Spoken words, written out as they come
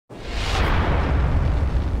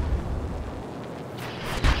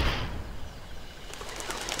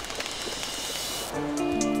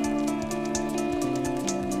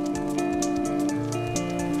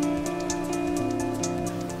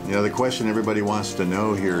the question everybody wants to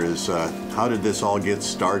know here is, how did this all get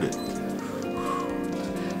started?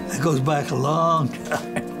 It goes back a long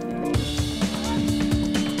time.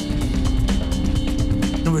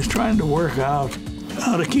 I was trying to work out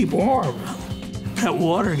how to keep warm. That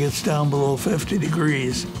water gets down below 50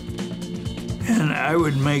 degrees. And I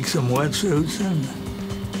would make some wetsuits and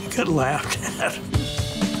get laughed at.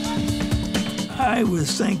 I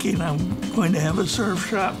was thinking I'm going to have a surf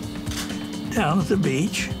shop down at the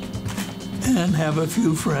beach and have a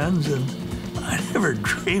few friends, and I never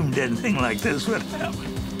dreamed anything like this would happen.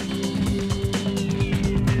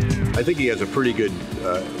 I think he has a pretty good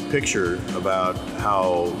picture about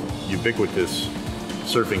how ubiquitous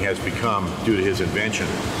surfing has become due to his invention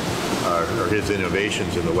or his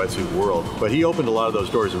innovations in the wetsuit world. But he opened a lot of those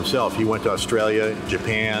doors himself. He went to Australia,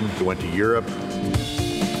 Japan, he went to Europe.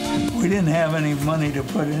 We didn't have any money to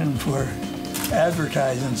put in for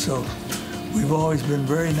advertising, so we've always been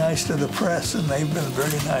very nice to the press, and they've been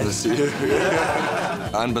very nice.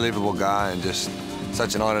 Unbelievable guy, and just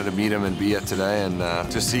such an honor to meet him and be here today, and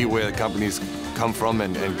to see where the company's come from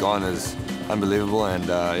and gone is unbelievable, and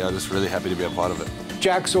yeah, just really happy to be a part of it.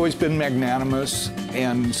 Jack's always been magnanimous,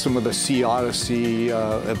 and some of the Sea Odyssey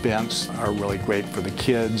events are really great for the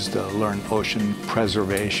kids to learn ocean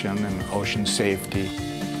preservation and ocean safety.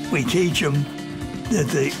 We teach them that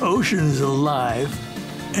the ocean is alive,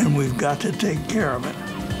 and we've got to take care of it.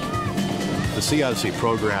 The Sea Odyssey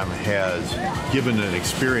program has given an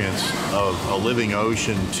experience of a living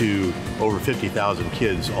ocean to over 50,000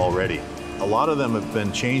 kids already. A lot of them have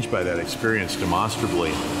been changed by that experience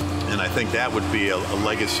demonstrably, and I think that would be a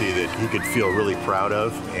legacy that he could feel really proud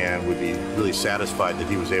of and would be really satisfied that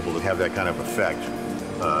he was able to have that kind of effect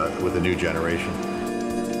with the new generation.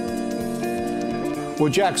 Well,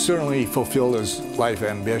 Jack certainly fulfilled his life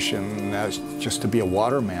ambition, and that's just to be a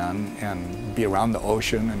waterman and be around the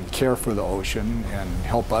ocean and care for the ocean and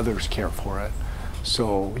help others care for it.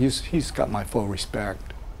 So he's got my full respect.